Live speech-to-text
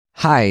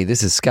Hi,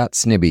 this is Scott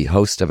Snibbe,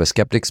 host of A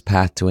Skeptic's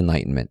Path to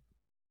Enlightenment.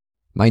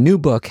 My new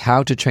book,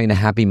 How to Train a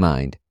Happy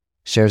Mind,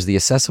 shares the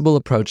accessible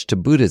approach to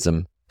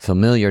Buddhism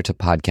familiar to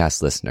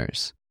podcast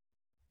listeners.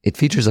 It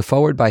features a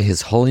foreword by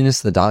His Holiness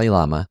the Dalai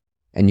Lama,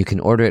 and you can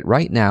order it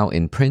right now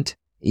in print,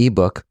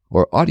 ebook,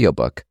 or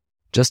audiobook,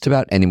 just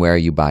about anywhere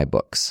you buy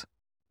books.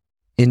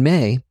 In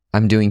May,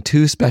 I'm doing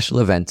 2 special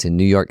events in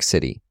New York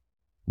City,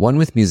 one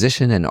with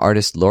musician and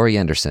artist Laurie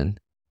Anderson,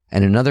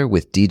 and another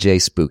with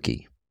DJ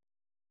Spooky.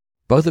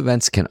 Both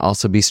events can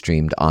also be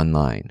streamed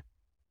online.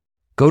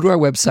 Go to our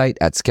website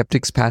at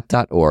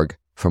skepticspath.org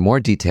for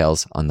more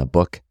details on the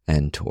book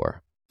and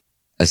tour.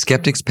 A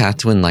Skeptic's Path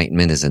to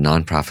Enlightenment is a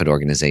nonprofit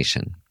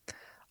organization.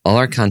 All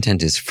our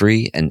content is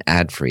free and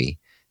ad-free,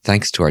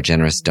 thanks to our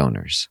generous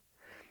donors.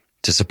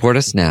 To support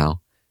us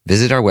now,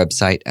 visit our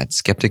website at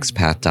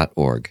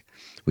skepticspath.org.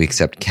 We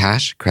accept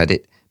cash,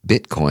 credit,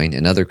 Bitcoin,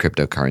 and other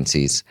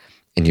cryptocurrencies,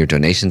 and your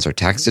donations are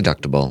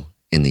tax-deductible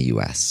in the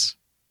U.S.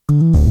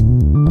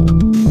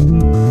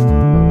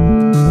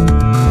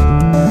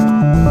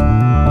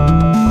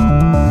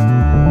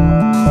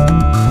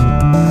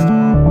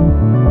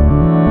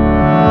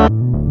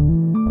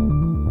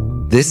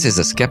 This is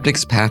A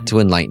Skeptic's Path to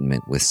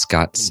Enlightenment with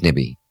Scott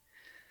Snibbe.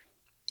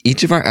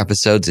 Each of our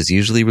episodes is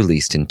usually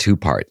released in 2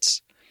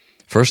 parts.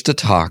 First a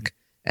talk,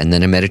 and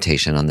then a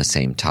meditation on the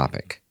same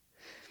topic.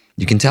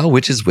 You can tell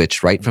which is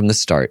which right from the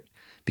start,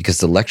 because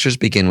the lectures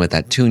begin with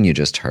that tune you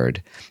just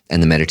heard,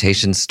 and the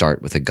meditations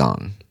start with a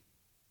gong.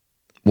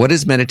 What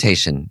is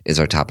meditation is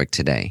our topic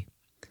today.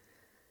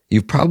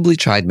 You've probably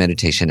tried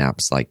meditation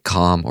apps like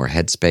Calm or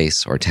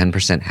Headspace or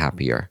 10%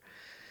 Happier.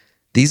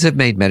 These have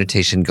made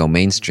meditation go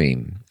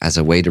mainstream as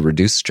a way to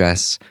reduce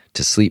stress,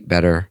 to sleep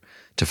better,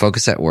 to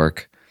focus at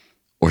work,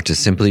 or to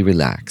simply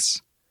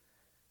relax.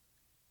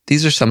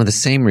 These are some of the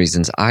same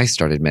reasons I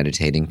started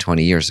meditating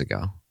 20 years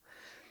ago.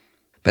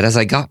 But as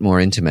I got more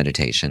into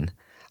meditation,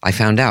 I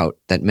found out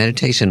that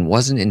meditation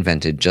wasn't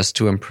invented just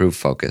to improve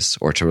focus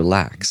or to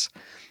relax,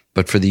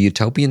 but for the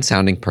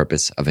utopian-sounding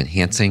purpose of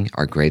enhancing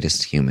our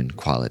greatest human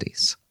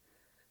qualities.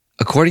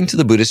 According to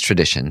the Buddhist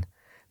tradition,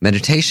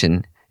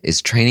 meditation is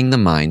training the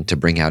mind to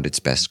bring out its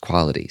best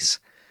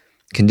qualities,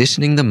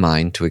 conditioning the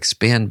mind to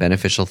expand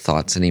beneficial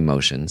thoughts and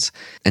emotions,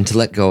 and to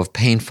let go of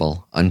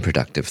painful,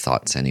 unproductive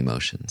thoughts and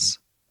emotions.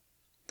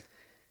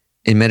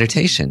 In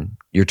meditation,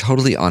 you're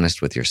totally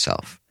honest with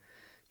yourself,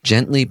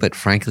 gently but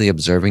frankly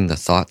observing the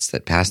thoughts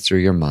that pass through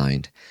your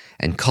mind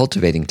and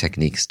cultivating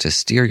techniques to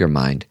steer your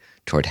mind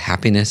toward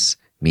happiness,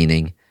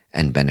 meaning,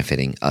 and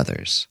benefiting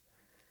others.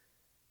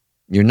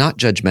 You're not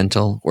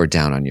judgmental or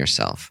down on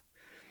yourself.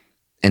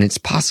 And it's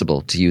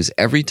possible to use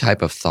every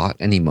type of thought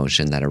and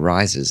emotion that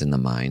arises in the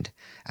mind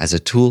as a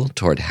tool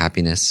toward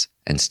happiness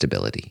and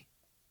stability.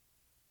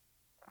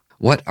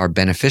 What are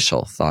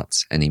beneficial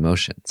thoughts and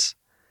emotions?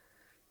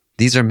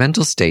 These are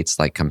mental states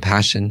like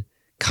compassion,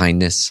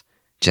 kindness,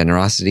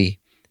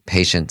 generosity,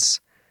 patience,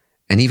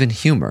 and even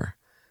humor,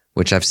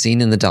 which I've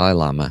seen in the Dalai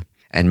Lama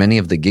and many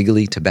of the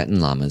giggly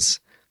Tibetan lamas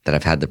that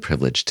I've had the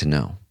privilege to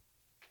know.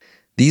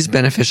 These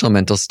beneficial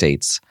mental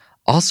states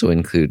also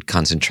include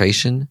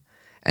concentration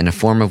and a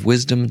form of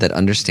wisdom that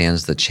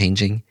understands the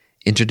changing,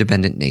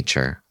 interdependent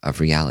nature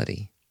of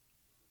reality.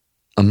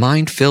 A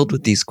mind filled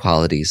with these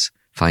qualities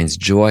finds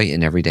joy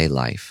in everyday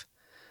life,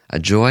 a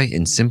joy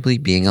in simply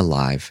being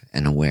alive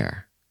and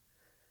aware.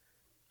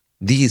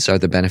 These are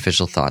the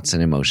beneficial thoughts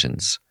and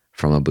emotions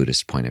from a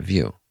Buddhist point of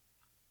view.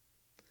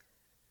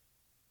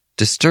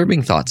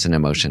 Disturbing thoughts and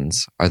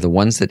emotions are the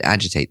ones that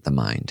agitate the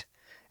mind: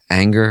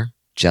 anger,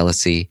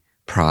 jealousy,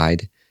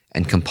 pride,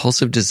 and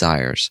compulsive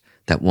desires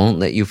that won't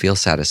let you feel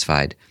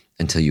satisfied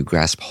until you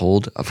grasp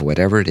hold of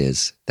whatever it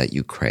is that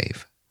you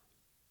crave.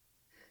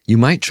 You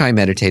might try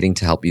meditating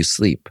to help you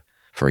sleep,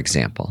 for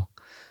example,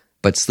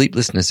 but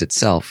sleeplessness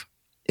itself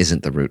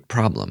isn't the root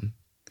problem.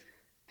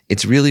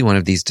 It's really one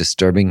of these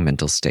disturbing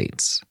mental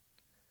states.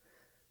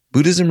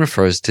 Buddhism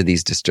refers to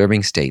these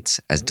disturbing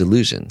states as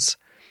delusions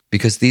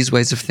because these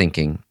ways of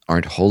thinking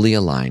aren't wholly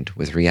aligned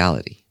with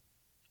reality.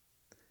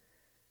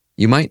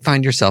 You might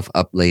find yourself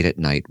up late at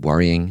night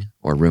worrying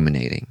or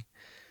ruminating,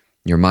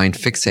 your mind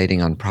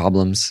fixating on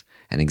problems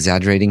and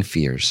exaggerating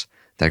fears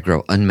that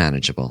grow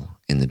unmanageable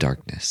in the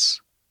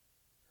darkness.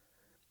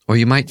 Or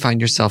you might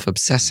find yourself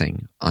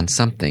obsessing on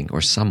something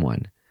or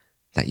someone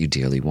that you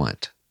dearly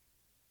want.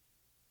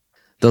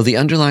 Though the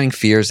underlying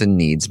fears and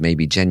needs may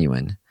be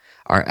genuine,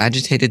 our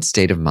agitated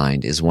state of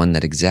mind is one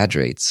that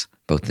exaggerates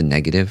both the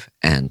negative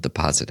and the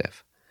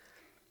positive.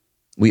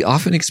 We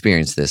often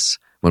experience this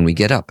when we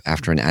get up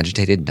after an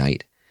agitated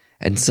night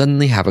and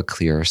suddenly have a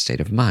clearer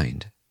state of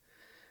mind.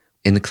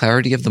 In the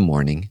clarity of the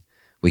morning,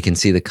 we can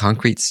see the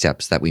concrete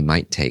steps that we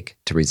might take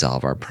to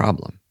resolve our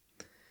problem.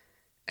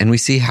 And we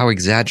see how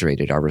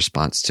exaggerated our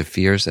response to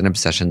fears and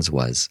obsessions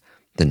was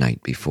the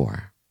night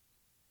before.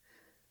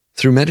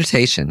 Through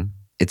meditation,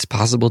 it's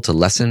possible to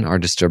lessen our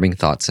disturbing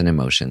thoughts and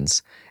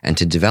emotions and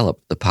to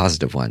develop the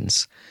positive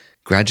ones,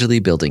 gradually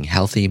building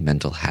healthy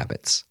mental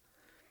habits.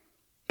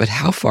 But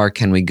how far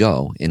can we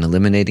go in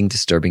eliminating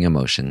disturbing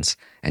emotions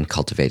and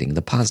cultivating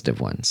the positive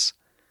ones?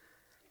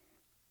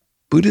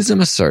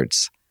 Buddhism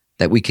asserts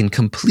that we can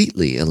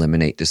completely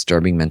eliminate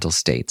disturbing mental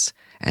states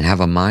and have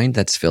a mind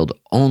that's filled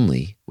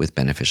only with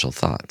beneficial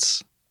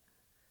thoughts.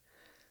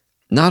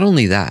 Not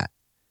only that,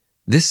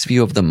 this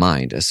view of the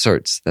mind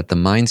asserts that the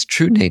mind's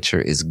true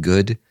nature is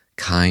good,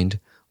 kind,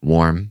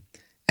 warm,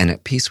 and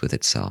at peace with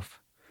itself.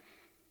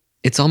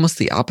 It's almost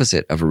the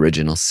opposite of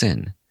original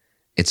sin.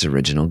 It's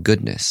original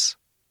goodness.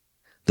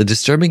 The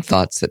disturbing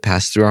thoughts that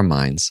pass through our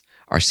minds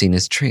are seen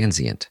as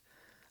transient,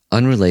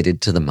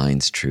 unrelated to the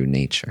mind's true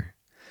nature,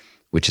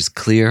 which is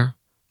clear,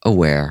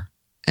 aware,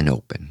 and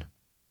open.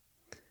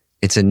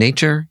 It's a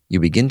nature you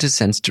begin to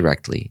sense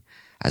directly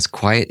as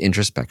quiet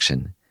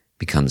introspection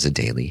becomes a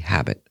daily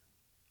habit.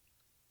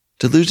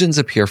 Delusions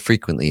appear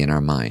frequently in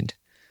our mind,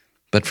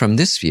 but from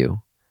this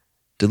view,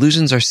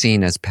 delusions are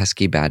seen as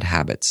pesky bad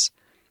habits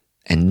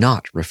and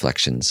not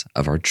reflections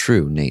of our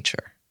true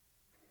nature.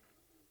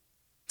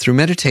 Through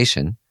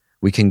meditation,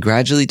 we can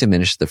gradually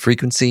diminish the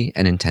frequency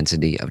and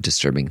intensity of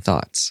disturbing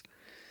thoughts,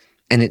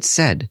 and it's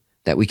said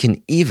that we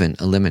can even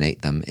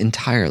eliminate them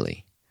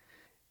entirely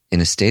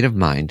in a state of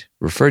mind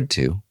referred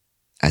to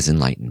as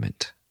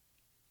enlightenment.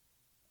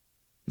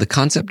 The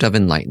concept of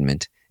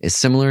enlightenment is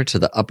similar to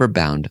the upper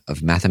bound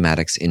of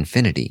mathematics'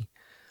 infinity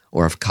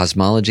or of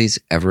cosmology's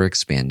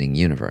ever-expanding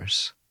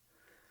universe.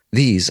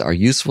 These are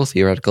useful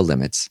theoretical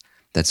limits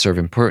that serve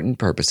important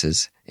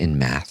purposes in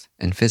math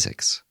and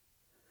physics.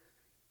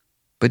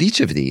 But each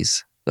of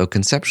these, though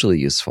conceptually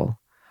useful,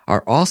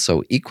 are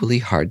also equally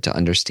hard to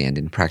understand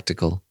in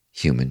practical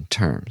human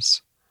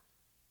terms.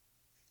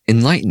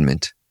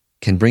 Enlightenment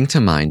can bring to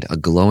mind a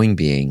glowing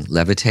being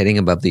levitating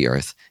above the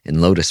earth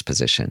in lotus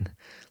position,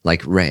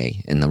 like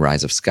Rey in The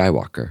Rise of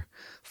Skywalker,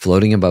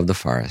 floating above the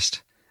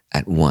forest,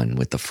 at one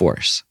with the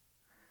Force.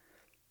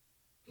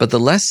 But the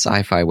less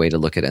sci-fi way to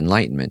look at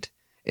enlightenment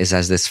is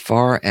as this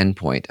far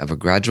endpoint of a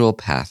gradual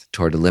path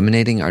toward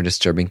eliminating our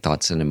disturbing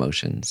thoughts and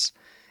emotions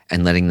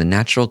and letting the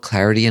natural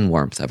clarity and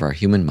warmth of our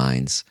human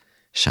minds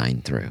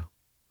shine through.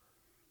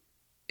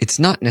 It's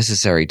not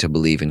necessary to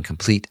believe in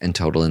complete and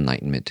total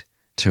enlightenment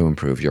to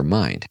improve your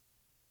mind.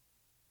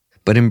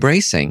 But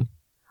embracing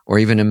or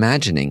even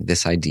imagining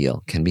this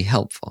ideal can be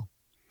helpful.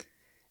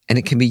 And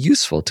it can be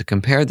useful to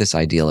compare this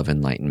ideal of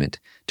enlightenment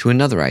to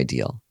another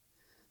ideal,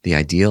 the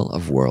ideal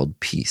of world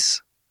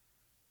peace.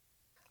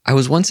 I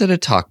was once at a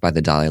talk by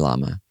the Dalai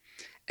Lama,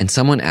 and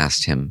someone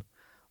asked him,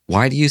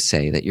 "Why do you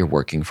say that you're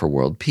working for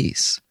world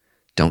peace?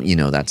 Don't you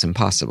know that's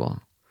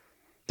impossible?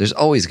 There's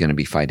always going to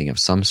be fighting of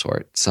some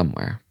sort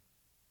somewhere."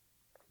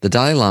 The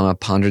Dalai Lama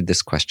pondered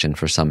this question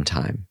for some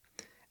time,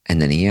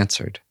 and then he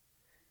answered.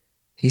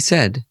 He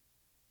said,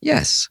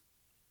 "Yes,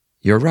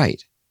 you're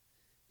right.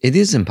 It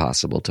is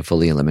impossible to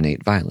fully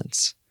eliminate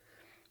violence.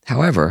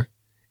 However,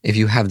 if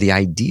you have the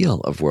ideal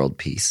of world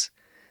peace,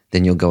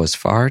 then you'll go as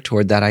far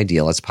toward that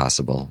ideal as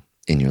possible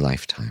in your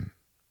lifetime."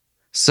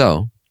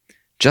 So,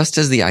 just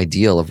as the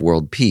ideal of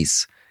world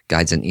peace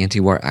guides an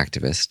anti-war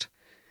activist,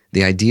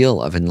 the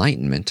ideal of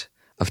enlightenment,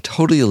 of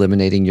totally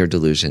eliminating your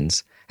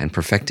delusions and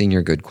perfecting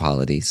your good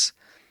qualities,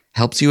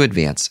 helps you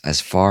advance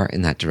as far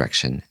in that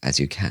direction as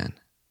you can.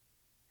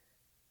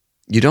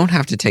 You don't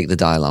have to take the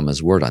Dalai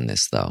Lama's word on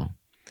this, though.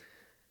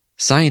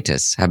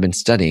 Scientists have been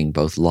studying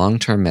both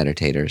long-term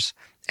meditators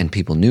and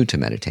people new to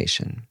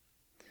meditation.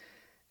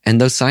 And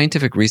though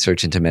scientific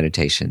research into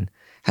meditation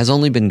has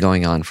only been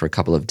going on for a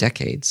couple of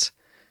decades,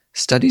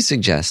 studies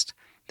suggest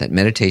that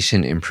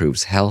meditation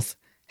improves health,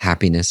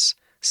 happiness,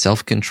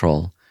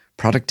 self-control,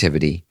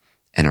 productivity,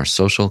 and our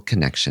social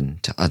connection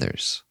to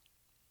others.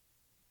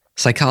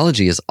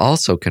 Psychology is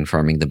also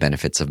confirming the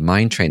benefits of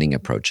mind training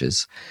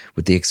approaches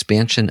with the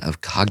expansion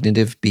of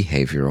cognitive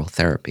behavioral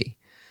therapy,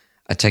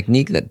 a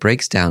technique that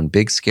breaks down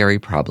big scary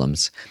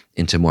problems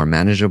into more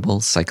manageable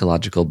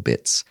psychological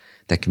bits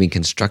that can be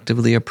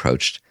constructively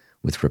approached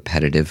with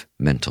repetitive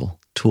mental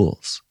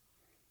tools.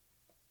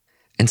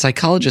 And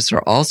psychologists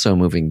are also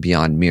moving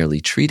beyond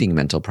merely treating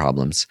mental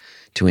problems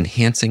to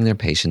enhancing their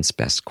patients'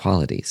 best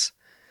qualities.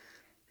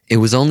 It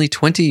was only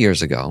 20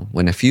 years ago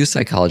when a few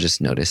psychologists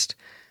noticed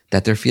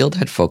that their field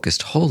had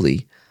focused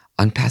wholly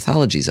on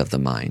pathologies of the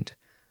mind,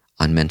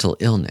 on mental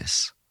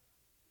illness.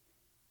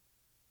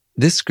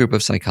 This group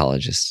of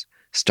psychologists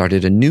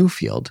started a new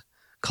field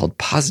called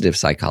positive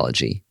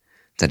psychology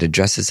that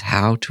addresses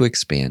how to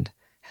expand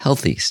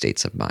healthy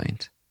states of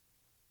mind.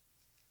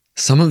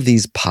 Some of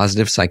these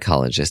positive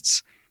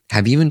psychologists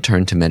have even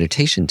turned to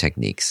meditation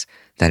techniques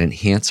that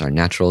enhance our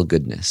natural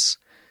goodness,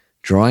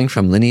 drawing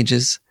from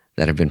lineages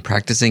that have been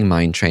practicing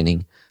mind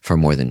training for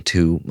more than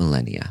 2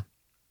 millennia.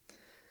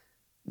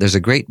 There's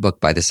a great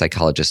book by the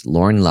psychologist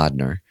Lauren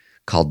Ladner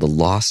called The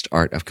Lost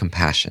Art of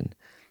Compassion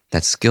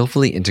that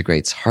skillfully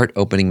integrates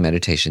heart-opening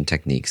meditation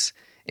techniques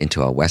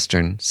into a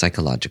Western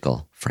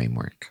psychological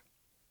framework.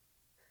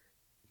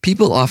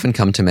 People often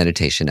come to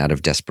meditation out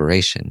of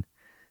desperation,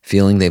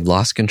 feeling they've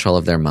lost control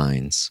of their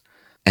minds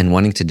and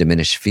wanting to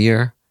diminish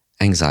fear,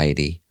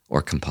 anxiety,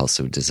 or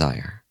compulsive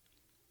desire.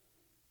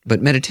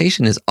 But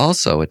meditation is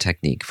also a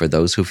technique for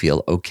those who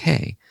feel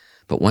okay,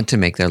 but want to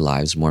make their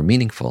lives more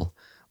meaningful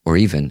or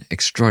even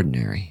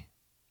extraordinary.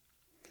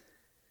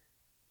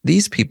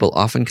 These people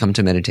often come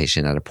to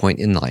meditation at a point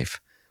in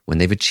life when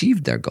they've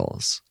achieved their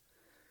goals.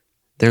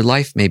 Their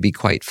life may be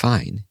quite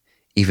fine,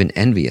 even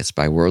envious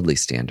by worldly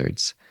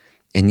standards,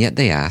 and yet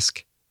they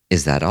ask,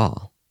 is that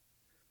all?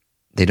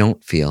 They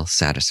don't feel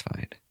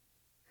satisfied.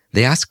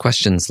 They ask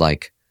questions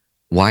like,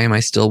 why am I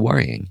still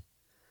worrying?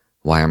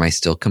 Why am I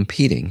still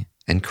competing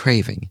and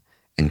craving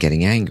and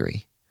getting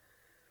angry?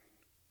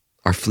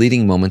 Are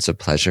fleeting moments of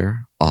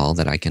pleasure all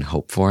that I can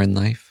hope for in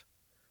life?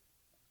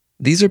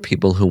 These are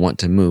people who want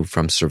to move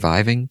from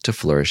surviving to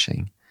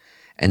flourishing,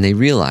 and they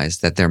realize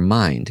that their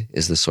mind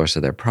is the source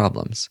of their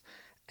problems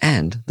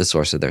and the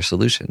source of their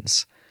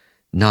solutions,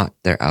 not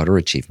their outer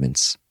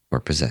achievements or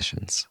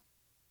possessions.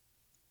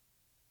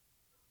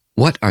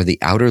 What are the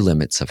outer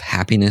limits of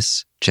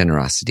happiness,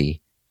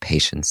 generosity,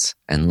 patience,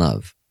 and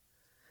love?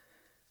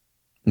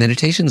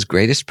 Meditation's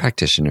greatest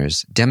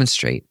practitioners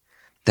demonstrate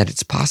that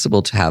it's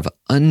possible to have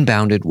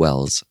unbounded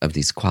wells of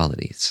these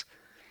qualities.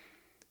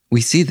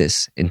 We see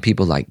this in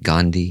people like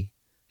Gandhi,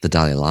 the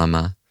Dalai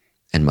Lama,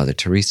 and Mother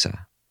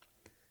Teresa.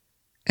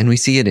 And we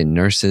see it in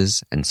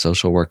nurses and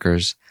social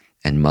workers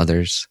and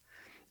mothers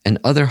and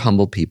other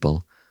humble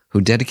people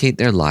who dedicate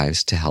their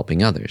lives to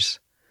helping others,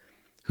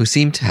 who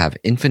seem to have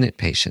infinite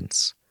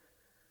patience,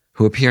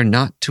 who appear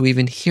not to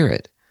even hear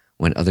it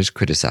when others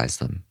criticize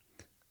them,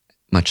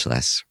 much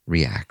less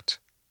react.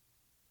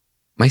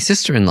 My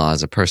sister-in-law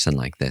is a person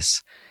like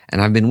this,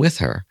 and I've been with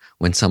her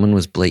when someone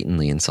was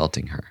blatantly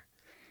insulting her.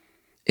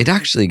 It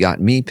actually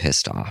got me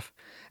pissed off,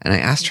 and I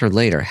asked her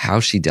later how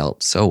she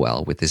dealt so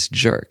well with this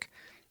jerk,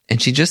 and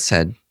she just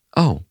said,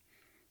 "Oh,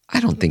 I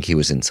don't think he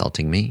was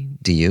insulting me,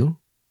 do you?"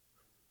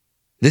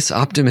 This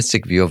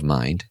optimistic view of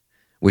mind,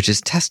 which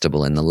is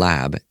testable in the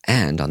lab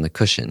and on the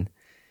cushion,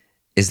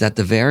 is that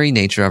the very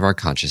nature of our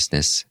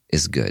consciousness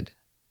is good,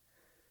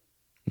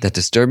 that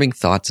disturbing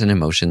thoughts and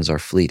emotions are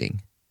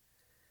fleeting,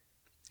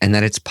 and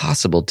that it's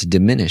possible to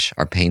diminish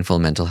our painful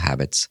mental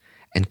habits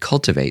and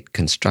cultivate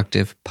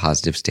constructive,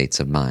 positive states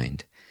of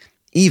mind,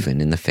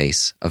 even in the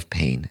face of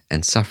pain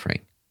and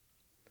suffering.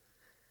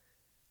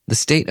 The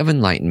state of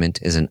enlightenment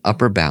is an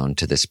upper bound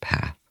to this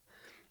path,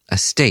 a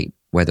state,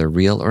 whether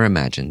real or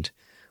imagined,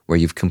 where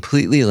you've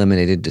completely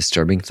eliminated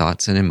disturbing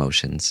thoughts and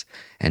emotions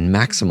and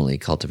maximally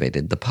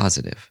cultivated the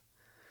positive,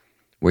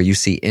 where you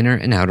see inner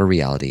and outer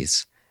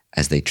realities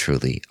as they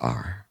truly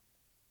are.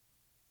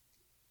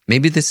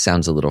 Maybe this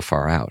sounds a little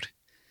far out,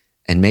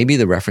 and maybe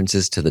the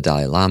references to the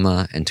Dalai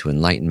Lama and to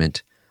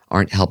enlightenment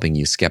aren't helping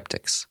you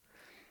skeptics.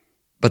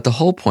 But the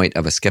whole point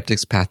of a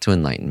skeptic's path to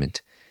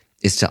enlightenment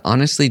is to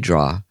honestly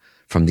draw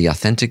from the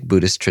authentic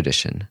Buddhist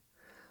tradition,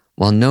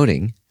 while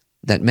noting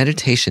that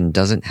meditation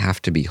doesn't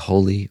have to be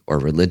holy or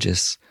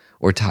religious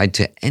or tied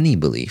to any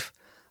belief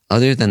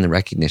other than the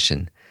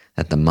recognition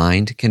that the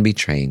mind can be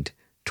trained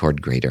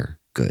toward greater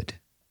good.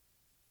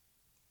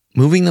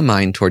 Moving the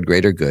mind toward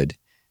greater good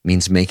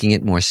means making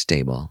it more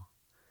stable,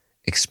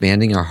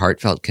 expanding our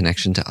heartfelt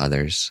connection to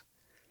others,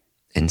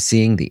 and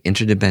seeing the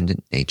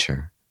interdependent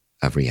nature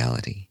of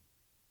reality.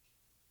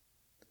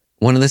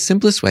 One of the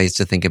simplest ways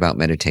to think about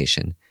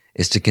meditation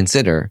is to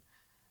consider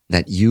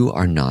that you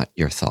are not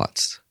your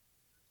thoughts.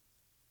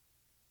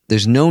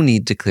 There's no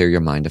need to clear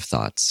your mind of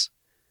thoughts,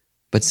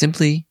 but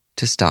simply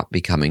to stop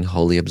becoming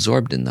wholly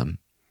absorbed in them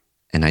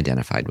and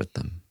identified with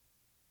them.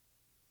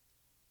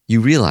 You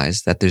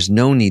realize that there's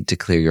no need to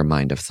clear your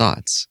mind of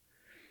thoughts,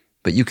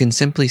 but you can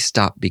simply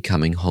stop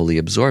becoming wholly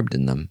absorbed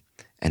in them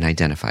and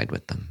identified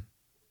with them.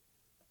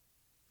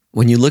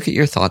 When you look at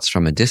your thoughts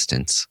from a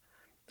distance,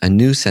 a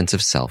new sense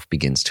of self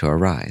begins to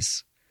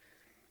arise.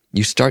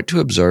 You start to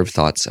observe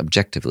thoughts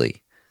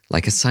objectively,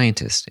 like a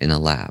scientist in a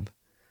lab.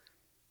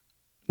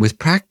 With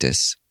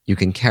practice, you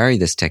can carry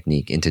this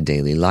technique into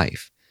daily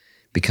life,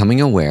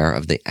 becoming aware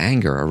of the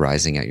anger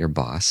arising at your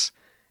boss,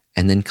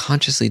 and then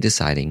consciously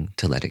deciding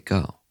to let it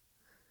go.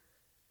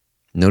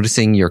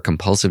 Noticing your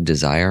compulsive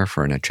desire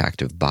for an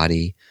attractive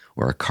body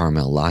or a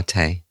caramel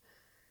latte,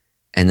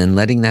 and then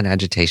letting that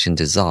agitation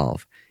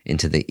dissolve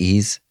into the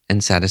ease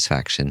and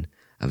satisfaction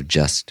of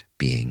just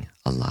being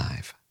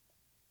alive.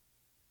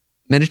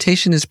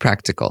 Meditation is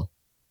practical,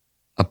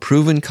 a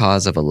proven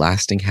cause of a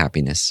lasting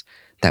happiness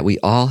that we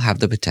all have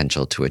the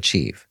potential to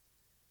achieve.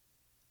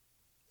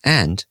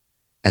 And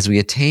as we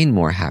attain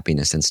more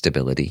happiness and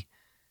stability,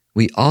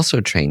 we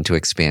also train to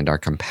expand our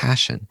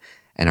compassion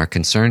and our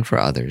concern for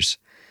others,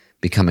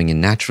 becoming a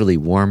naturally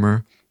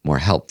warmer, more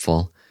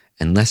helpful,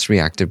 and less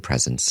reactive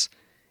presence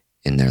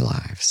in their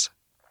lives.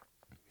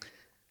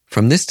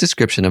 From this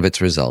description of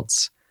its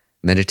results,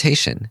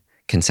 meditation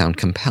can sound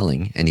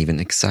compelling and even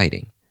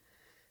exciting.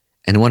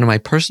 And one of my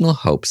personal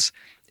hopes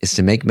is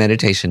to make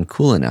meditation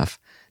cool enough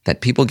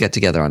that people get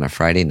together on a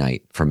Friday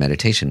night for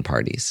meditation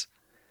parties.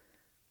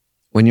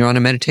 When you're on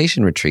a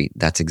meditation retreat,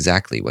 that's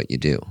exactly what you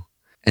do.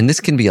 And this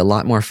can be a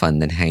lot more fun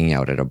than hanging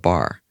out at a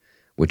bar,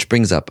 which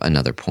brings up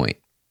another point.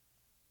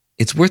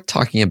 It's worth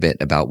talking a bit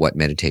about what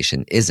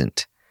meditation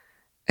isn't.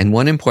 And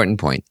one important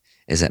point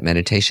is that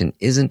meditation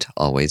isn't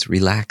always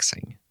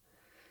relaxing.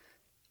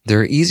 There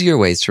are easier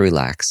ways to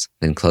relax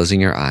than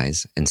closing your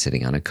eyes and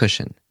sitting on a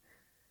cushion.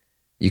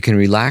 You can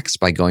relax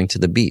by going to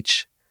the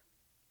beach,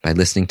 by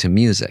listening to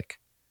music,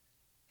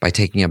 by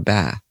taking a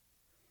bath,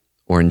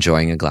 or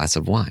enjoying a glass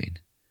of wine,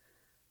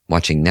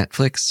 watching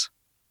Netflix,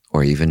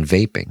 or even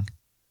vaping.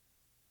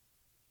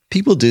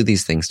 People do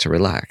these things to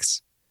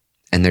relax,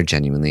 and they're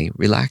genuinely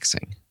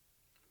relaxing.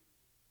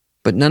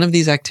 But none of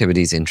these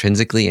activities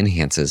intrinsically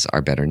enhances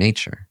our better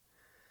nature.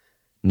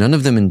 None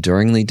of them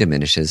enduringly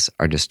diminishes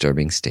our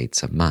disturbing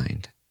states of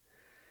mind.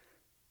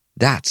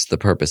 That's the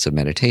purpose of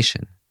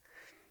meditation.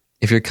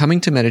 If you're coming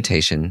to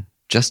meditation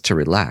just to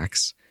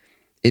relax,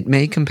 it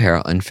may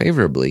compare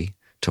unfavorably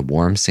to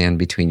warm sand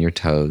between your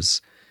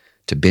toes,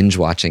 to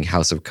binge-watching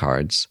House of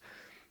Cards,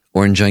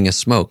 or enjoying a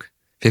smoke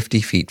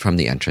 50 feet from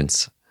the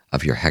entrance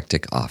of your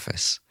hectic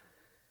office.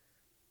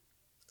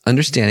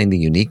 Understanding the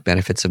unique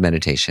benefits of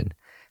meditation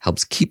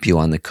helps keep you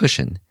on the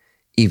cushion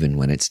even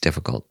when it's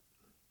difficult.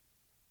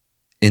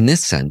 In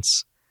this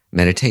sense,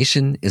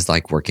 meditation is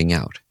like working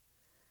out.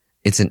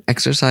 It's an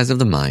exercise of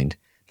the mind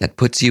that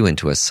puts you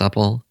into a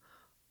supple,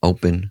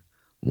 open,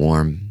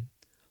 warm,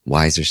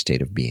 wiser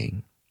state of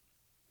being.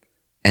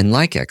 And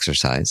like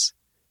exercise,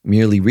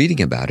 merely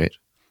reading about it,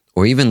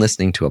 or even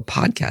listening to a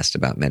podcast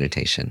about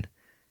meditation,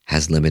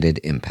 has limited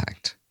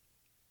impact.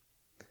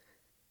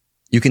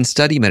 You can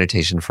study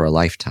meditation for a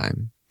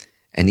lifetime,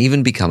 and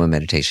even become a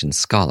meditation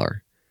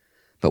scholar,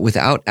 but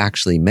without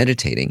actually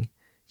meditating,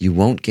 you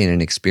won't gain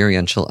an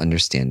experiential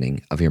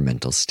understanding of your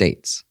mental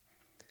states.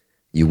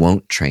 You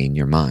won't train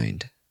your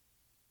mind.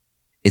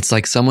 It's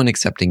like someone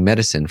accepting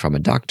medicine from a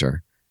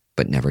doctor,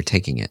 but never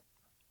taking it.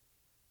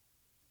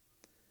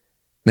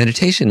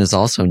 Meditation is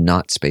also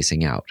not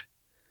spacing out.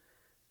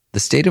 The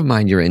state of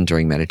mind you're in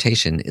during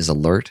meditation is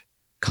alert,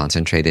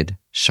 concentrated,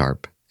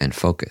 sharp, and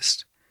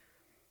focused.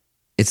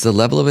 It's the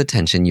level of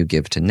attention you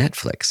give to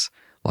Netflix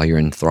while you're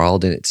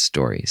enthralled in its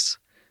stories,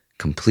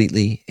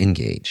 completely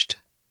engaged.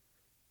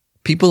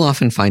 People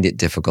often find it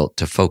difficult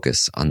to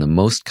focus on the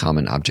most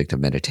common object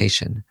of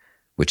meditation,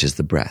 which is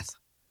the breath.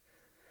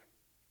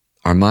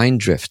 Our mind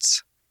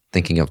drifts,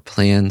 thinking of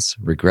plans,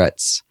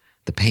 regrets,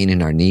 the pain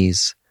in our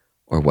knees,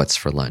 or what's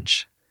for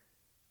lunch.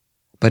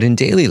 But in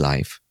daily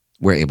life,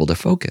 we're able to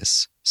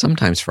focus,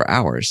 sometimes for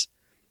hours,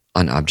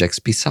 on objects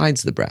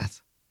besides the breath.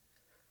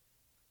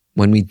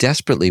 When we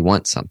desperately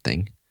want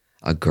something,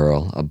 a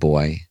girl, a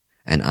boy,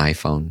 an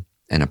iPhone,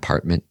 an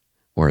apartment,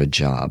 or a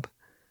job,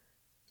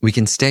 we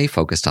can stay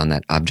focused on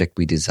that object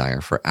we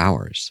desire for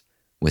hours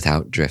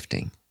without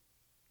drifting.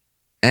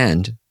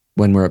 And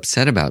when we're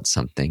upset about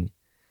something,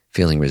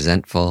 feeling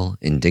resentful,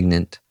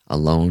 indignant,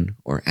 alone,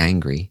 or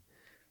angry,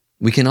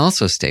 we can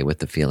also stay with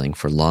the feeling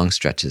for long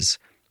stretches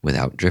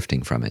without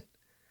drifting from it.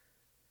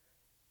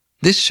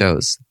 This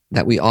shows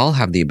that we all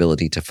have the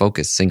ability to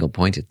focus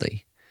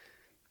single-pointedly,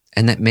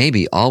 and that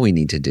maybe all we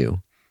need to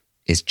do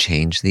is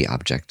change the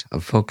object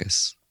of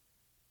focus.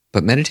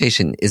 But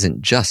meditation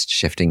isn't just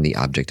shifting the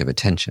object of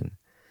attention.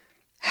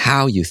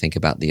 How you think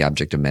about the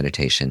object of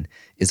meditation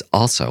is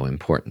also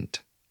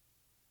important.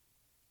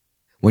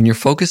 When you're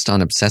focused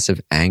on obsessive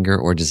anger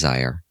or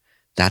desire,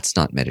 that's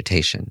not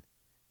meditation,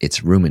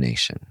 it's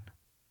rumination.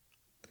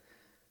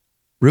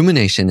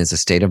 Rumination is a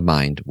state of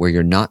mind where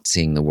you're not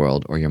seeing the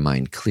world or your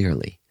mind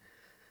clearly,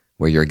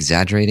 where you're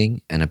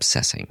exaggerating and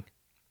obsessing.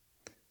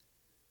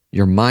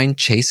 Your mind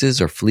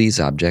chases or flees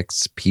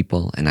objects,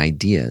 people, and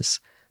ideas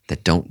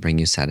that don't bring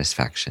you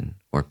satisfaction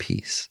or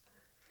peace.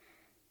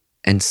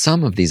 And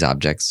some of these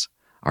objects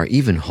are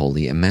even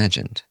wholly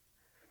imagined.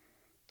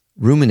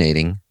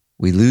 Ruminating,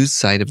 we lose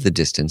sight of the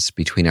distance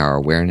between our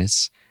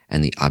awareness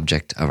and the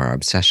object of our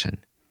obsession.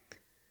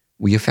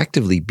 We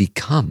effectively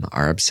become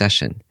our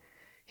obsession,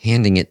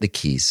 handing it the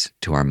keys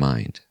to our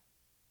mind.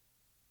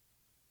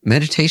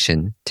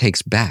 Meditation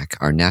takes back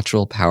our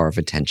natural power of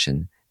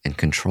attention and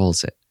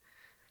controls it.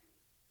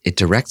 It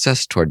directs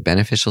us toward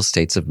beneficial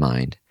states of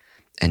mind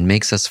and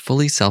makes us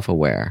fully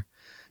self-aware,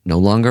 no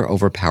longer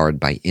overpowered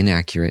by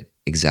inaccurate,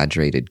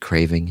 exaggerated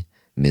craving,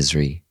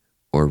 misery,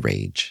 or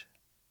rage.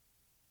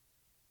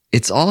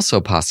 It's also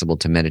possible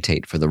to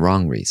meditate for the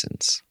wrong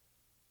reasons.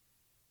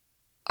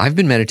 I've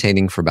been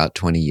meditating for about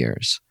 20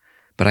 years,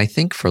 but I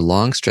think for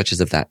long stretches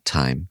of that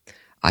time,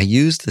 I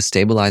used the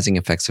stabilizing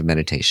effects of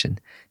meditation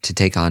to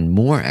take on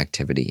more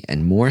activity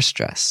and more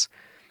stress,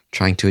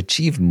 trying to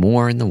achieve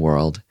more in the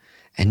world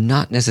and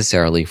not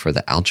necessarily for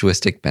the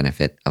altruistic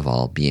benefit of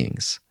all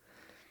beings.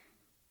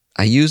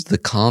 I used the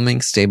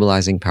calming,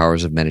 stabilizing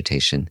powers of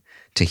meditation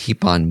to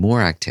heap on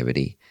more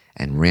activity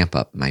and ramp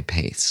up my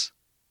pace.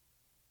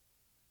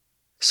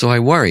 So I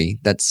worry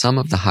that some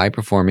of the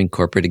high-performing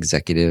corporate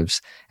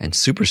executives and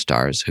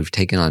superstars who've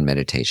taken on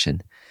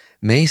meditation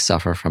may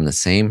suffer from the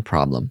same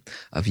problem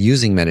of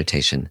using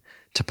meditation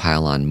to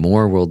pile on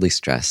more worldly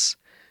stress,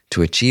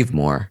 to achieve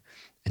more,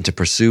 and to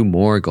pursue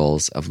more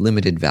goals of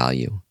limited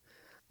value,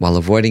 while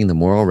avoiding the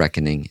moral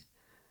reckoning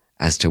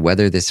as to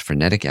whether this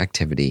frenetic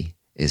activity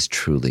is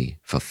truly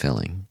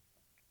fulfilling.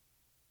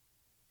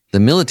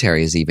 The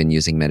military is even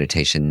using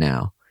meditation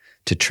now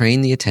to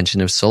train the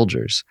attention of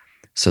soldiers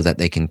so that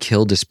they can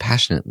kill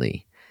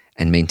dispassionately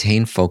and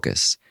maintain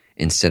focus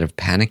instead of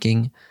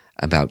panicking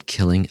about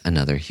killing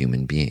another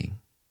human being.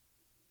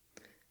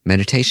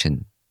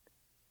 Meditation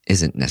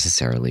isn't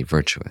necessarily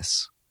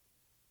virtuous.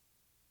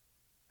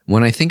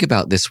 When I think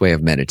about this way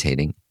of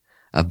meditating,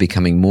 of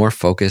becoming more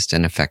focused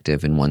and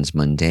effective in one's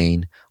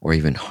mundane or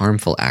even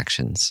harmful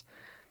actions,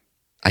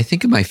 I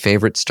think of my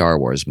favorite Star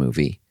Wars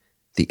movie,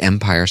 The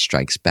Empire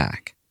Strikes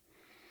Back.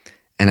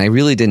 And I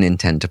really didn't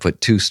intend to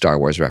put 2 Star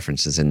Wars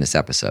references in this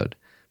episode,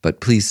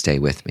 but please stay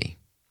with me.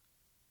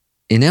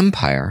 In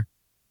Empire,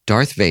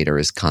 Darth Vader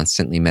is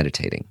constantly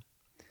meditating.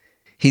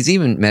 He's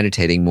even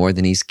meditating more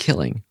than he's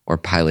killing or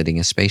piloting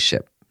a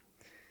spaceship.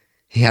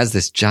 He has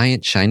this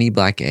giant shiny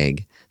black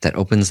egg that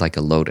opens like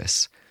a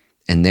lotus,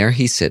 and there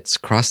he sits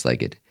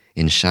cross-legged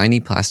in shiny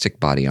plastic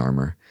body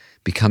armor,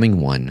 becoming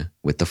one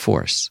with the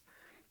Force,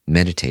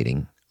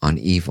 meditating on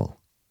evil.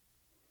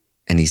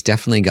 And he's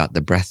definitely got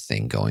the breath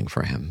thing going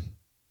for him.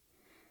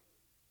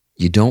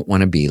 You don't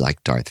want to be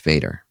like Darth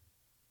Vader.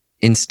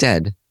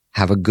 Instead,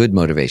 have a good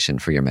motivation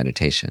for your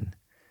meditation,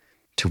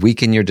 to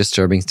weaken your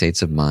disturbing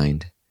states of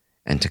mind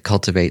and to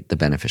cultivate the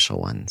beneficial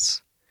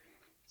ones,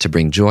 to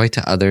bring joy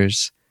to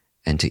others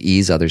and to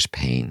ease others'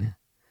 pain,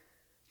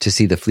 to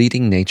see the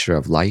fleeting nature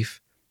of life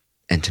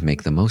and to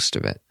make the most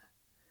of it,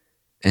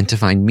 and to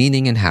find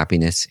meaning and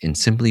happiness in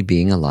simply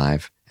being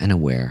alive and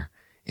aware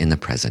in the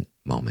present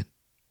moment.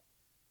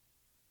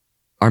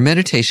 Our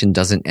meditation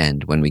doesn't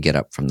end when we get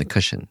up from the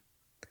cushion.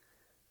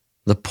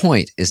 The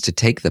point is to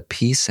take the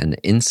peace and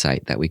the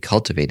insight that we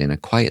cultivate in a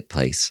quiet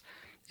place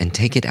and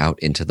take it out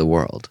into the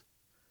world.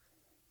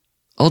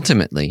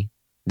 Ultimately,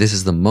 this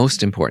is the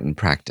most important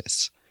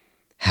practice,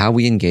 how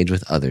we engage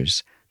with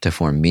others to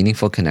form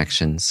meaningful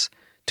connections,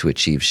 to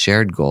achieve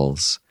shared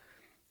goals,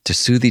 to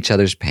soothe each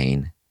other's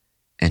pain,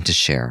 and to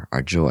share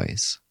our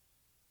joys.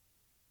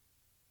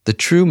 The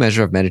true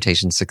measure of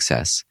meditation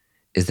success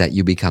is that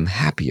you become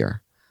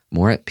happier,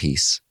 more at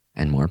peace,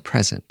 and more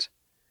present.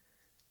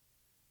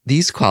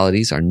 These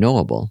qualities are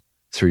knowable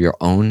through your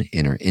own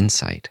inner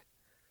insight.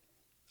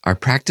 Our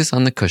practice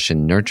on the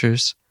cushion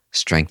nurtures,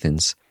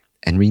 strengthens,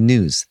 and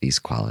renews these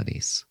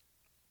qualities.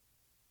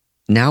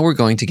 Now we're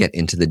going to get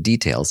into the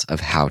details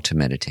of how to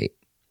meditate.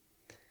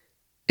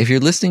 If you're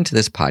listening to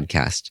this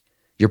podcast,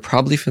 you're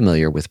probably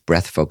familiar with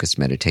breath-focused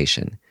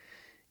meditation,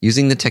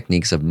 using the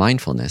techniques of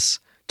mindfulness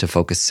to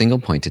focus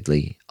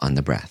single-pointedly on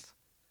the breath.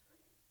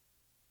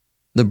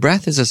 The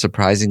breath is a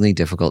surprisingly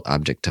difficult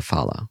object to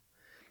follow.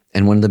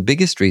 And one of the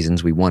biggest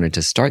reasons we wanted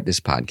to start this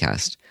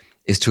podcast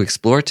is to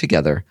explore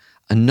together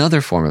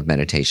another form of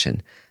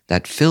meditation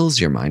that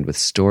fills your mind with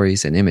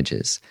stories and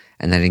images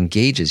and that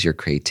engages your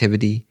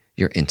creativity,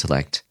 your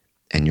intellect,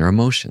 and your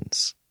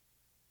emotions.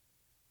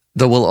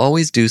 Though we'll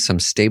always do some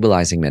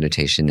stabilizing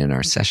meditation in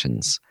our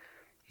sessions,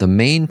 the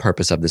main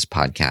purpose of this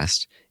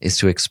podcast is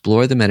to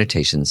explore the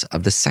meditations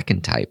of the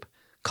second type,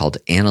 called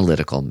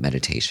analytical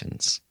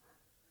meditations.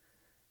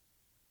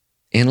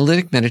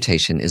 Analytic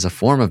meditation is a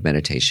form of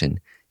meditation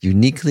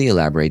uniquely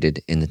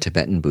elaborated in the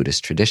Tibetan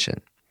Buddhist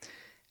tradition,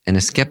 and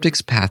a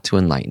skeptic's path to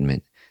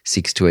enlightenment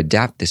seeks to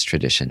adapt this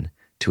tradition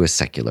to a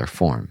secular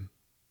form.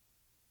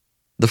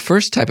 The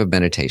first type of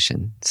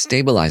meditation,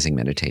 stabilizing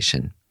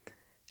meditation,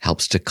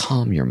 helps to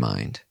calm your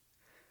mind.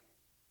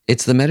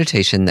 It's the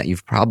meditation that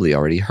you've probably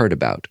already heard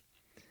about,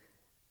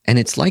 and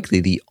it's likely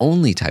the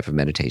only type of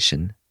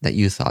meditation that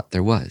you thought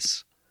there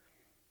was.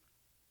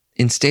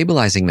 In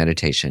stabilizing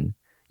meditation,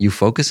 you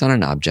focus on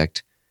an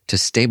object to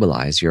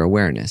stabilize your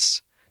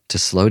awareness, to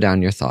slow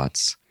down your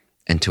thoughts,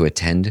 and to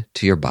attend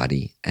to your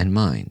body and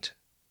mind.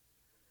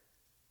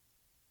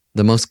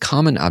 The most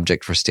common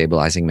object for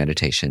stabilizing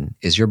meditation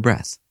is your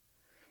breath.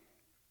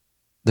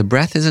 The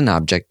breath is an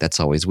object that's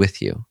always with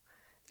you,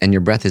 and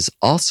your breath is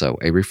also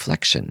a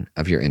reflection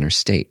of your inner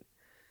state.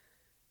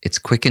 It's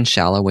quick and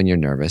shallow when you're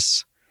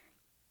nervous,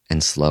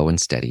 and slow and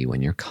steady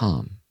when you're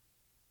calm.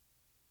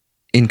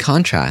 In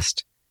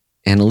contrast,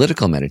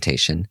 analytical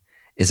meditation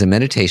is a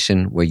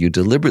meditation where you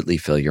deliberately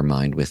fill your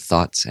mind with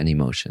thoughts and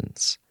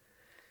emotions.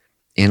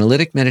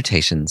 Analytic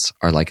meditations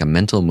are like a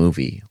mental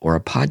movie or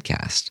a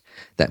podcast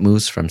that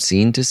moves from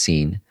scene to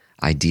scene,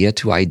 idea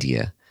to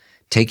idea,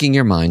 taking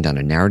your mind on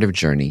a narrative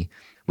journey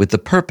with the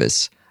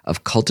purpose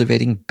of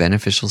cultivating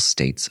beneficial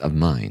states of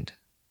mind.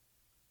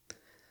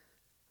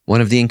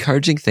 One of the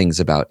encouraging things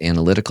about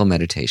analytical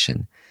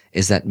meditation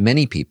is that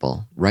many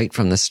people, right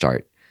from the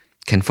start,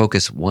 can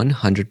focus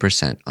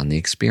 100% on the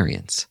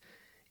experience,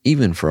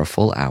 even for a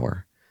full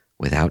hour,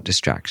 without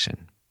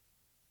distraction.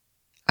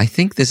 I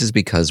think this is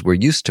because we're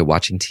used to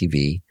watching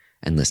TV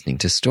and listening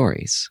to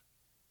stories.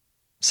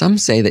 Some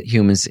say that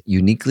humans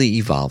uniquely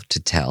evolved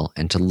to tell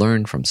and to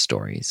learn from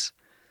stories.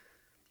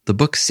 The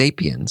book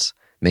Sapiens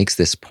makes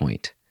this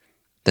point,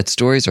 that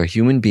stories are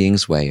human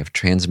beings' way of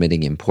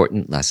transmitting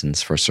important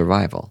lessons for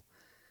survival.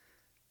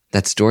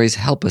 That stories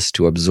help us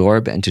to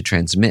absorb and to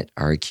transmit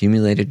our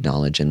accumulated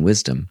knowledge and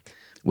wisdom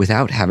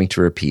without having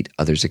to repeat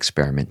others'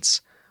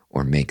 experiments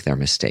or make their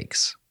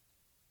mistakes.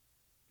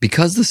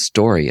 Because the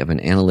story of an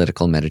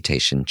analytical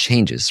meditation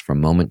changes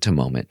from moment to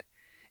moment,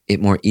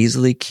 it more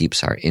easily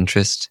keeps our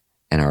interest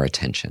and our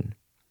attention.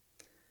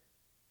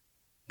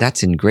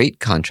 That's in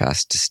great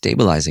contrast to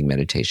stabilizing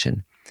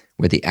meditation,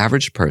 where the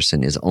average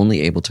person is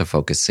only able to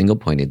focus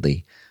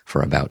single-pointedly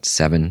for about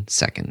 7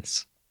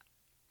 seconds.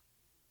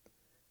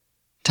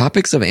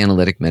 Topics of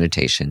analytic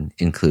meditation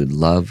include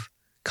love,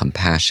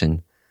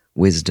 compassion,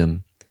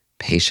 wisdom,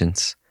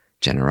 patience,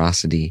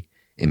 generosity,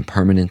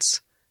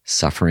 impermanence,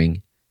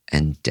 suffering,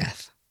 and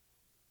death.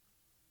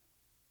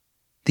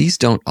 These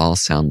don't all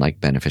sound like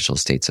beneficial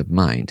states of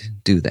mind,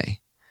 do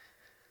they?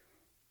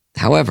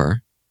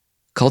 However,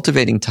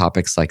 cultivating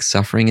topics like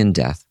suffering and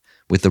death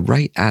with the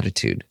right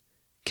attitude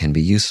can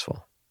be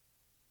useful.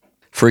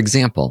 For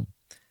example,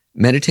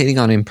 meditating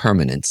on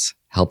impermanence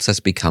helps us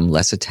become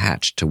less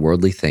attached to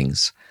worldly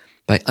things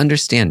by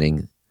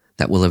understanding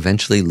that we'll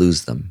eventually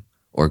lose them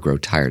or grow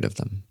tired of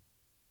them.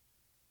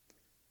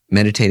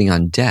 Meditating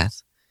on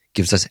death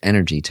gives us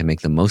energy to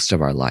make the most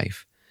of our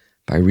life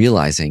by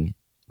realizing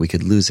we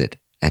could lose it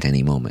at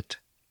any moment.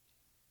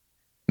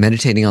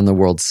 Meditating on the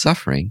world's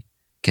suffering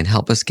can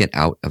help us get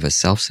out of a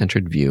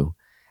self-centered view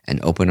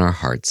and open our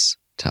hearts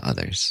to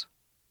others.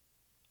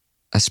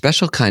 A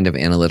special kind of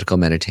analytical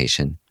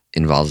meditation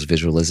involves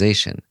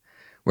visualization,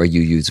 where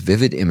you use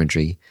vivid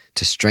imagery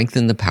to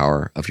strengthen the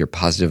power of your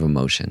positive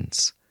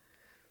emotions.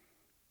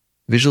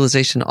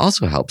 Visualization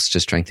also helps to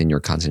strengthen your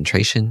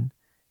concentration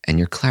and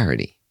your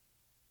clarity.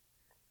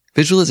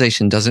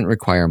 Visualization doesn't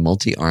require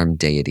multi-armed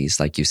deities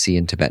like you see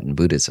in Tibetan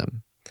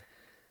Buddhism.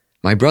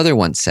 My brother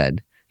once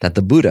said that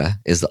the Buddha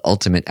is the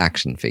ultimate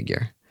action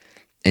figure,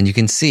 and you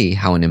can see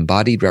how an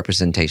embodied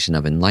representation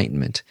of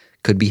enlightenment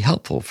could be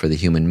helpful for the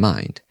human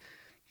mind,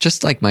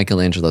 just like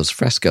Michelangelo's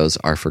frescoes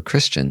are for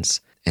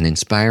Christians an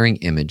inspiring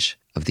image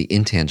of the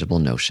intangible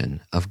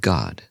notion of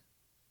God.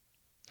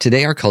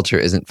 Today our culture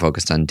isn't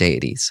focused on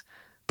deities,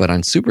 but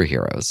on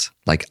superheroes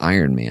like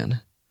Iron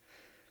Man.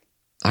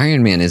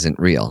 Iron Man isn't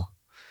real,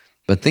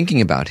 but thinking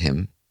about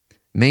him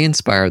may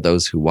inspire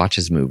those who watch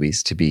his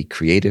movies to be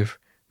creative,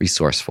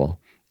 resourceful,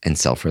 and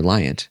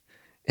self-reliant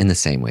in the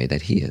same way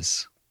that he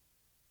is.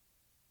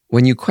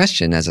 When you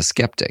question as a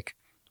skeptic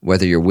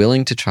whether you're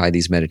willing to try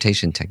these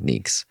meditation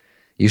techniques,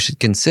 you should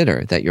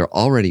consider that you're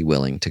already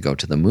willing to go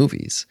to the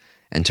movies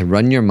and to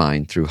run your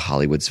mind through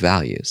Hollywood's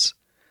values.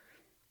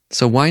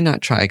 So why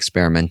not try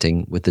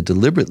experimenting with the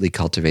deliberately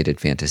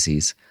cultivated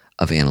fantasies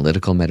of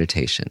analytical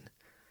meditation?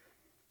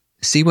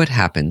 See what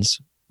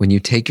happens when you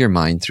take your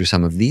mind through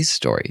some of these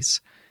stories,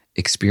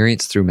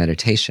 experienced through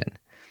meditation,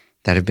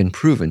 that have been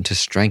proven to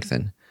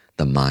strengthen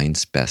the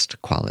mind's best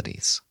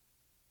qualities.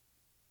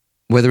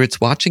 Whether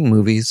it's watching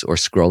movies or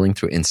scrolling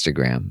through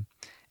Instagram,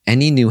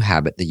 any new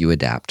habit that you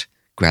adapt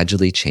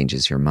gradually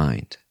changes your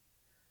mind.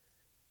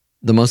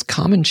 The most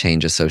common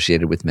change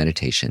associated with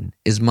meditation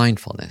is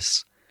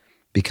mindfulness,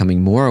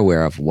 becoming more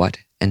aware of what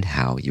and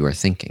how you are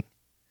thinking.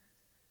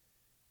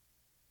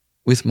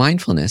 With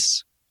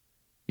mindfulness,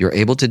 you're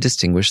able to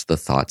distinguish the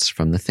thoughts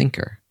from the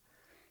thinker.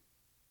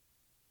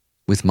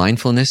 With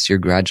mindfulness, you're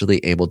gradually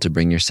able to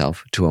bring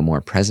yourself to a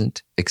more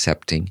present,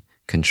 accepting,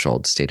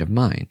 controlled state of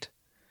mind.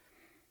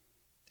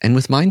 And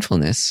with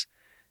mindfulness,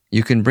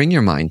 you can bring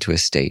your mind to a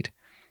state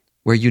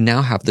where you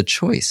now have the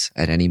choice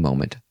at any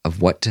moment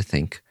of what to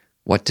think,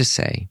 what to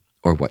say,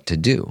 or what to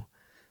do,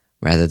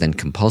 rather than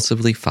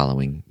compulsively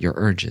following your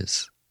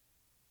urges.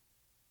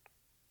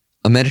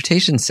 A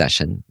meditation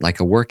session, like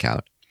a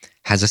workout,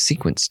 has a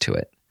sequence to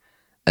it,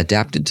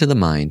 adapted to the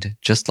mind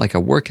just like a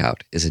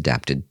workout is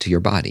adapted to your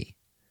body.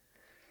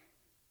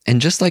 And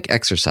just like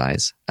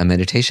exercise, a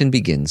meditation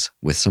begins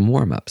with some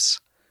warm-ups.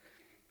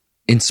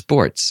 In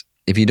sports,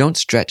 if you don't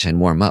stretch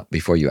and warm up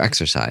before you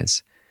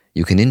exercise,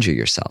 you can injure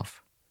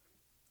yourself.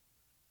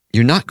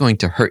 You're not going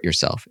to hurt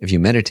yourself if you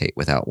meditate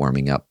without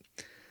warming up,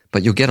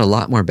 but you'll get a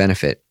lot more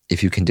benefit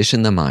if you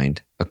condition the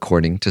mind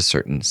according to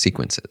certain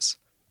sequences.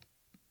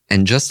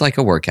 And just like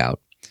a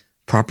workout,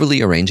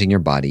 properly arranging your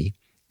body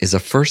is a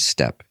first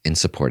step in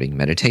supporting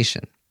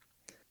meditation.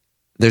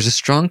 There's a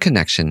strong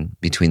connection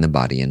between the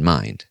body and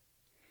mind.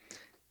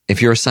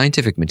 If you're a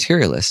scientific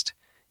materialist,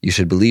 you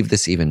should believe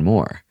this even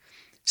more,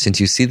 since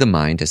you see the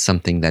mind as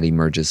something that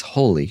emerges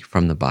wholly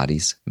from the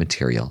body's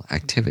material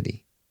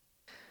activity.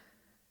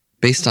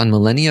 Based on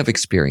millennia of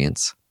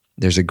experience,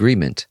 there's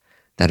agreement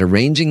that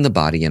arranging the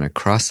body in a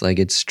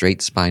cross-legged,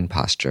 straight spine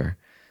posture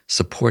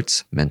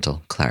supports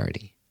mental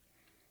clarity.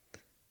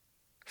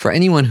 For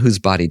anyone whose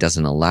body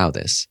doesn't allow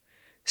this,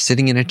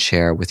 sitting in a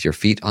chair with your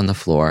feet on the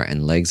floor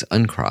and legs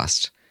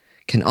uncrossed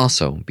can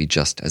also be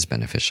just as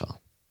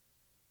beneficial.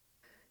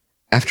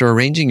 After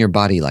arranging your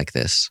body like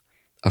this,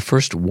 a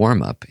first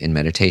warm-up in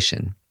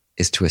meditation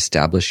is to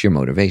establish your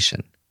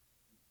motivation.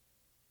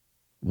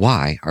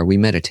 Why are we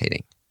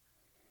meditating?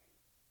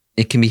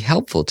 It can be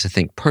helpful to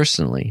think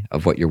personally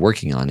of what you're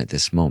working on at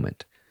this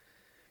moment.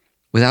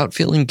 Without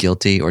feeling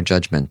guilty or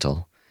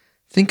judgmental,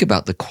 think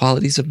about the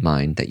qualities of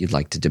mind that you'd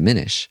like to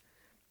diminish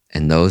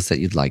and those that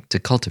you'd like to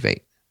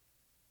cultivate.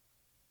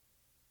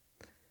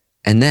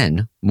 And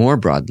then, more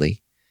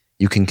broadly,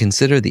 you can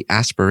consider the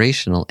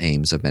aspirational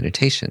aims of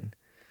meditation: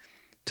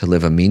 to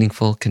live a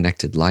meaningful,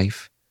 connected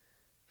life,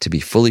 to be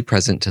fully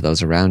present to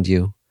those around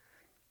you,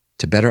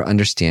 to better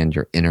understand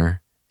your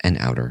inner and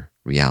outer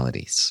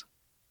realities.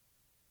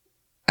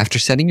 After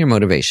setting your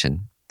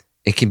motivation,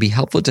 it can be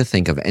helpful to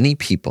think of any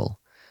people,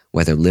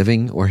 whether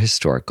living or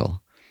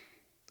historical,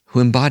 who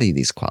embody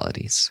these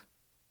qualities.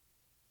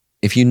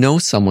 If you know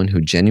someone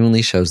who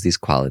genuinely shows these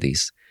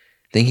qualities,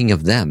 thinking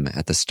of them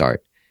at the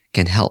start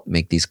can help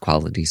make these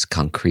qualities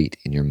concrete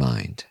in your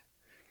mind,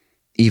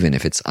 even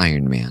if it's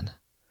Iron Man.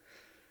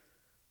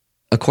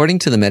 According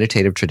to the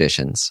meditative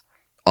traditions,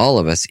 all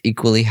of us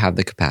equally have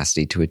the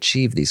capacity to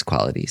achieve these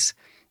qualities,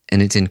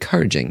 and it's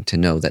encouraging to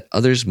know that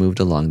others moved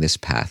along this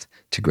path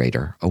to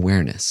greater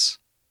awareness.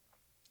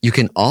 You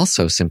can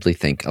also simply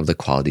think of the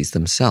qualities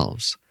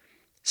themselves,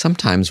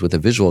 sometimes with a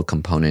visual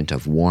component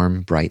of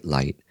warm, bright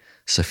light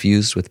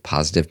suffused with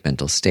positive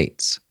mental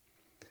states.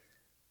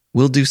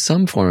 We'll do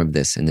some form of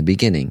this in the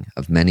beginning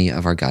of many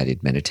of our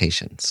guided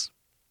meditations.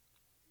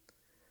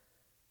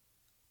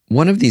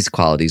 One of these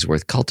qualities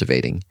worth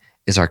cultivating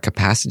is our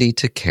capacity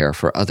to care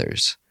for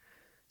others,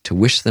 to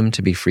wish them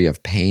to be free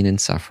of pain and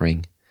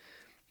suffering,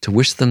 to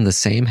wish them the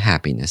same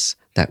happiness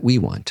that we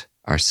want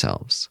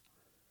ourselves.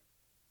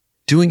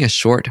 Doing a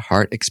short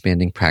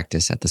heart-expanding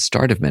practice at the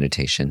start of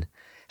meditation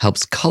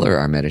helps color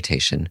our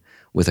meditation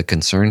with a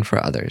concern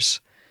for others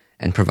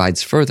and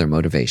provides further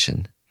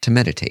motivation to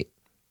meditate.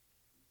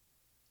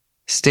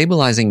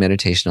 Stabilizing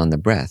meditation on the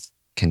breath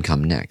can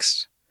come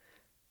next.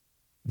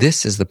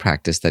 This is the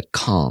practice that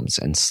calms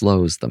and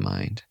slows the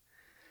mind.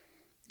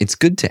 It's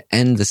good to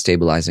end the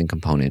stabilizing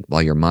component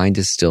while your mind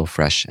is still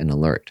fresh and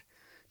alert,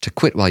 to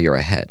quit while you're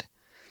ahead,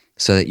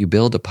 so that you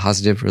build a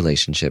positive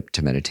relationship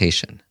to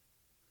meditation.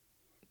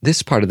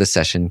 This part of the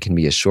session can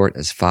be as short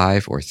as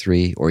 5 or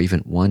 3 or even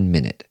 1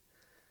 minute.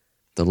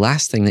 The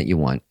last thing that you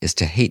want is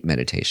to hate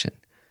meditation,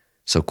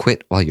 so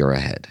quit while you're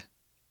ahead.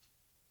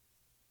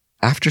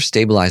 After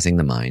stabilizing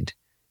the mind,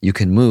 you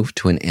can move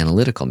to an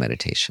analytical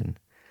meditation,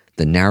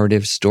 the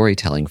narrative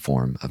storytelling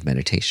form of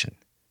meditation.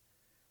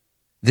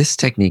 This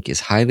technique is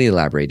highly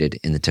elaborated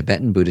in the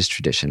Tibetan Buddhist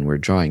tradition we're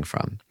drawing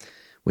from,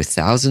 with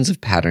thousands of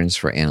patterns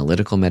for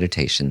analytical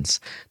meditations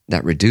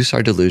that reduce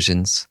our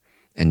delusions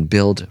and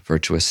build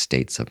virtuous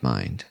states of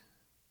mind.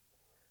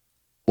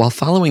 While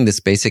following this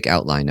basic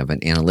outline of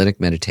an analytic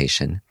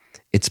meditation,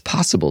 it's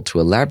possible to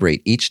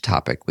elaborate each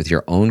topic with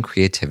your own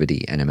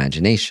creativity and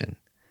imagination.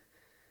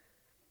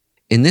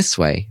 In this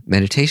way,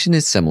 meditation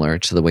is similar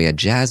to the way a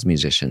jazz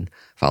musician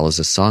follows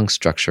a song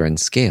structure and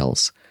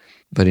scales,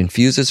 but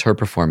infuses her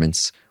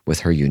performance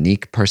with her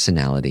unique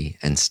personality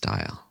and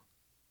style.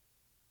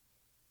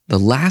 The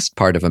last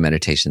part of a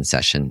meditation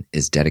session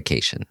is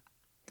dedication.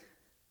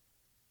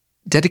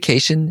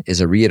 Dedication is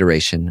a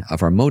reiteration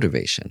of our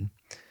motivation.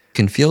 It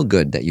can feel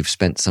good that you've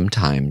spent some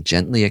time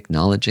gently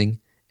acknowledging,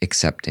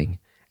 accepting,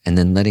 and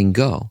then letting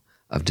go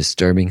of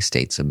disturbing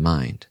states of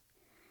mind.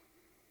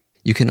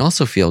 You can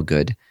also feel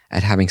good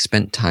at having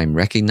spent time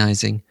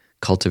recognizing,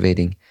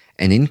 cultivating,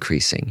 and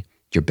increasing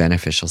your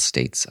beneficial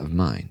states of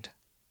mind.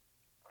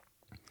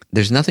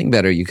 There's nothing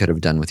better you could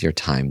have done with your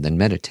time than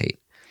meditate,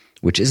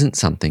 which isn't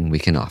something we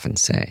can often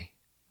say.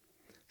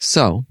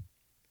 So,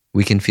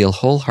 we can feel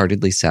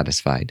wholeheartedly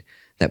satisfied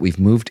that we've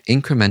moved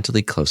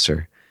incrementally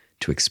closer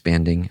to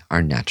expanding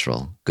our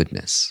natural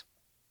goodness.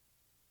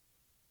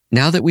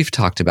 Now that we've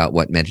talked about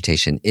what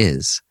meditation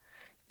is,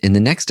 in the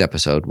next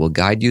episode, we'll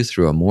guide you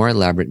through a more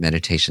elaborate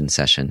meditation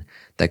session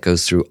that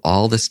goes through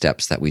all the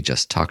steps that we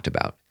just talked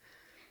about.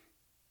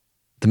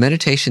 The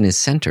meditation is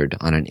centered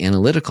on an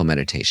analytical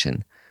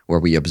meditation where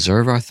we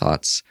observe our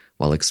thoughts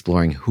while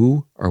exploring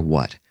who or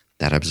what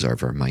that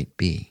observer might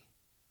be.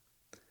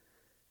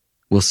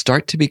 We'll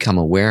start to become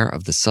aware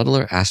of the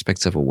subtler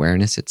aspects of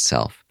awareness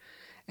itself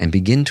and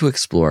begin to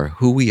explore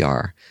who we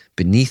are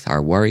beneath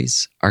our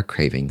worries, our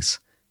cravings,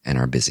 and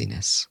our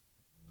busyness.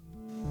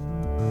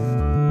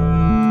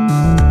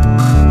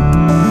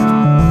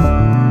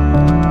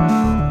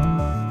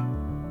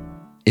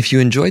 If you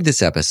enjoyed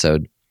this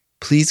episode,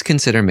 please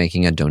consider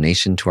making a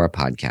donation to our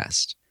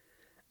podcast.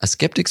 A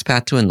Skeptic's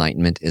Path to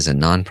Enlightenment is a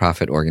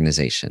nonprofit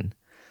organization.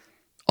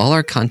 All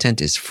our content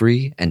is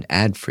free and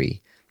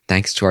ad-free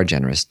thanks to our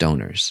generous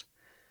donors.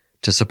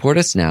 To support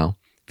us now,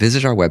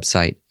 visit our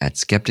website at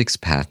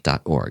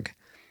skepticspath.org.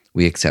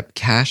 We accept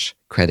cash,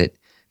 credit,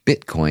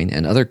 Bitcoin,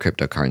 and other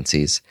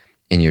cryptocurrencies,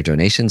 and your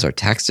donations are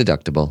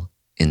tax-deductible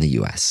in the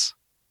U.S.